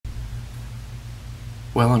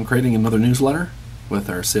Well, I'm creating another newsletter with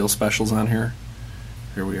our sales specials on here.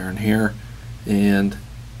 Here we are in here, and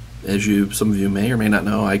as some of you may or may not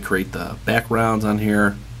know, I create the backgrounds on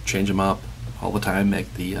here, change them up all the time,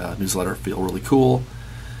 make the newsletter feel really cool.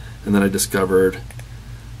 And then I discovered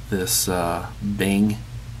this Bing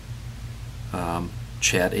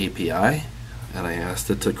chat API, and I asked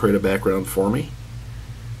it to create a background for me.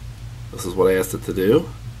 This is what I asked it to do.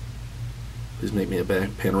 Please make me a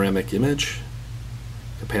panoramic image,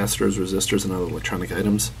 capacitors, resistors, and other electronic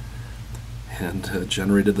items, and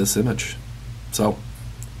generated this image. So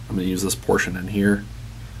I'm going to use this portion in here.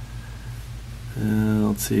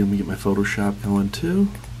 Let's see, let me get my Photoshop going too.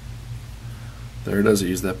 There it is, I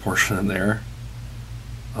used that portion in there.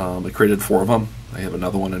 I created 4 of them. I have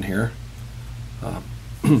another one in here.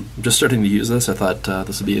 I'm just starting to use this. I thought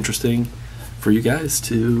this would be interesting for you guys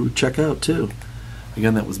to check out too.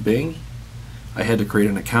 Again, that was Bing. I had to create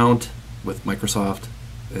an account with Microsoft,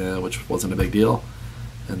 which wasn't a big deal,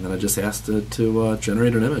 and then I just asked it to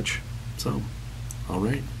generate an image. So, all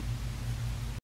right.